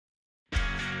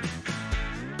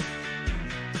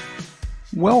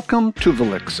Welcome to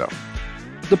Velixo.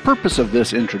 The purpose of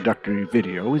this introductory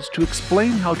video is to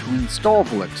explain how to install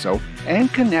Velixo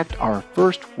and connect our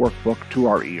first workbook to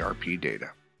our ERP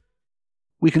data.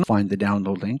 We can find the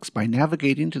download links by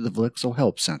navigating to the Velixo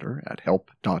Help Center at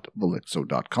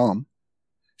help.velixo.com,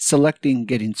 selecting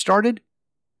Getting Started,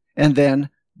 and then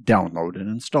Download and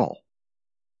Install.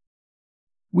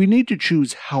 We need to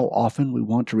choose how often we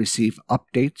want to receive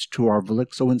updates to our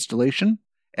Velixo installation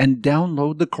and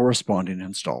download the corresponding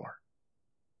installer.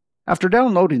 After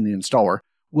downloading the installer,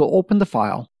 we'll open the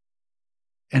file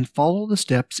and follow the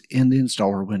steps in the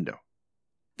installer window.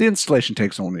 The installation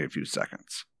takes only a few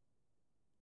seconds.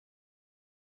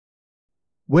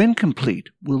 When complete,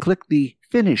 we'll click the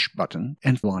Finish button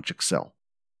and launch Excel.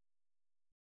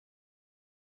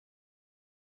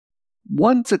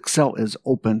 Once Excel is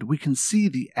opened, we can see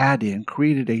the add-in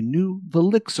created a new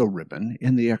Velixo ribbon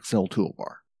in the Excel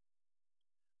toolbar.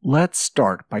 Let's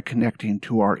start by connecting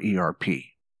to our ERP.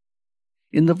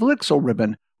 In the Velixo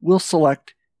ribbon, we'll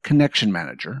select Connection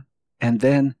Manager and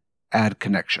then Add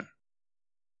Connection.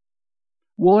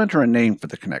 We'll enter a name for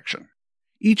the connection.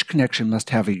 Each connection must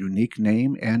have a unique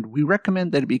name, and we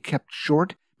recommend that it be kept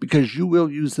short because you will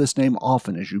use this name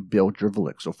often as you build your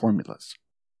Velixo formulas.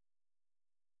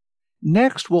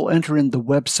 Next, we'll enter in the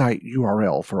website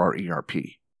URL for our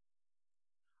ERP.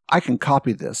 I can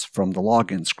copy this from the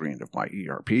login screen of my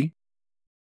ERP.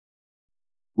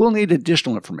 We'll need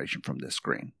additional information from this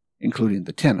screen, including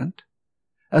the tenant,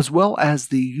 as well as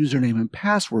the username and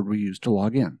password we used to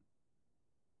log in.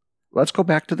 Let's go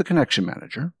back to the Connection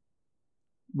Manager,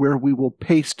 where we will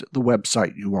paste the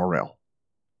website URL.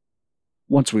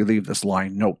 Once we leave this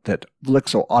line, note that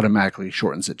Velixo automatically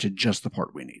shortens it to just the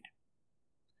part we need.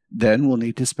 Then we'll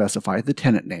need to specify the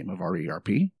tenant name of our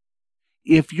ERP.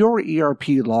 If your ERP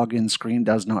login screen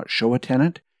does not show a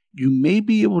tenant, you may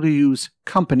be able to use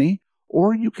company,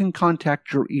 or you can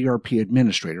contact your ERP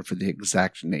administrator for the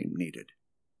exact name needed.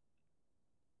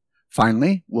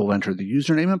 Finally, we'll enter the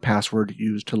username and password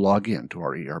used to log in to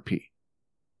our ERP.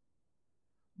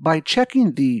 By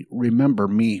checking the Remember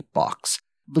Me box,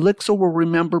 Velixo will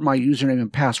remember my username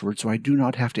and password so I do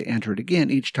not have to enter it again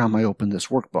each time I open this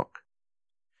workbook.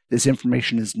 This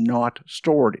information is not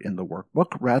stored in the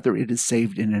workbook, rather it is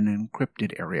saved in an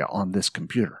encrypted area on this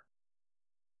computer.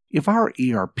 If our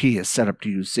ERP is set up to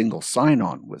use single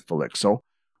sign-on with Velixo,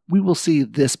 we will see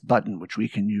this button which we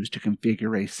can use to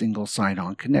configure a single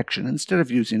sign-on connection instead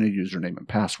of using a username and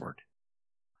password.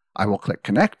 I will click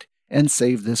Connect and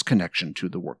save this connection to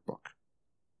the workbook.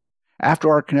 After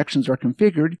our connections are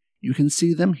configured, you can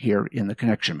see them here in the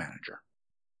Connection Manager.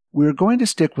 We're going to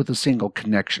stick with a single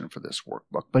connection for this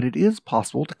workbook, but it is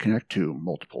possible to connect to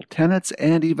multiple tenants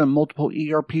and even multiple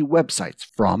ERP websites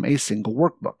from a single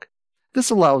workbook. This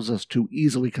allows us to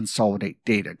easily consolidate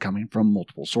data coming from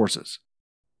multiple sources.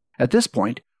 At this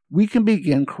point, we can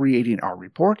begin creating our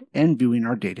report and viewing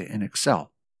our data in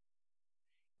Excel.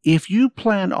 If you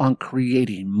plan on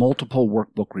creating multiple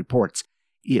workbook reports,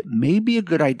 it may be a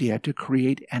good idea to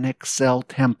create an Excel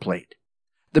template.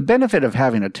 The benefit of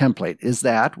having a template is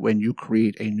that when you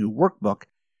create a new workbook,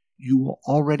 you will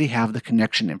already have the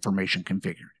connection information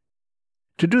configured.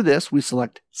 To do this, we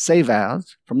select Save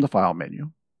As from the File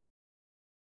menu,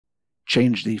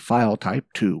 change the file type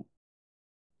to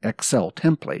Excel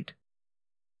Template,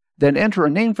 then enter a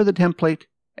name for the template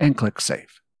and click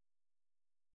Save.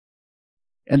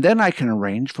 And then I can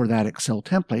arrange for that Excel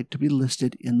template to be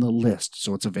listed in the list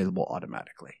so it's available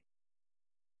automatically.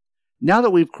 Now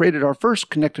that we've created our first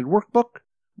connected workbook,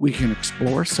 we can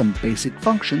explore some basic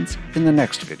functions in the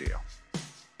next video.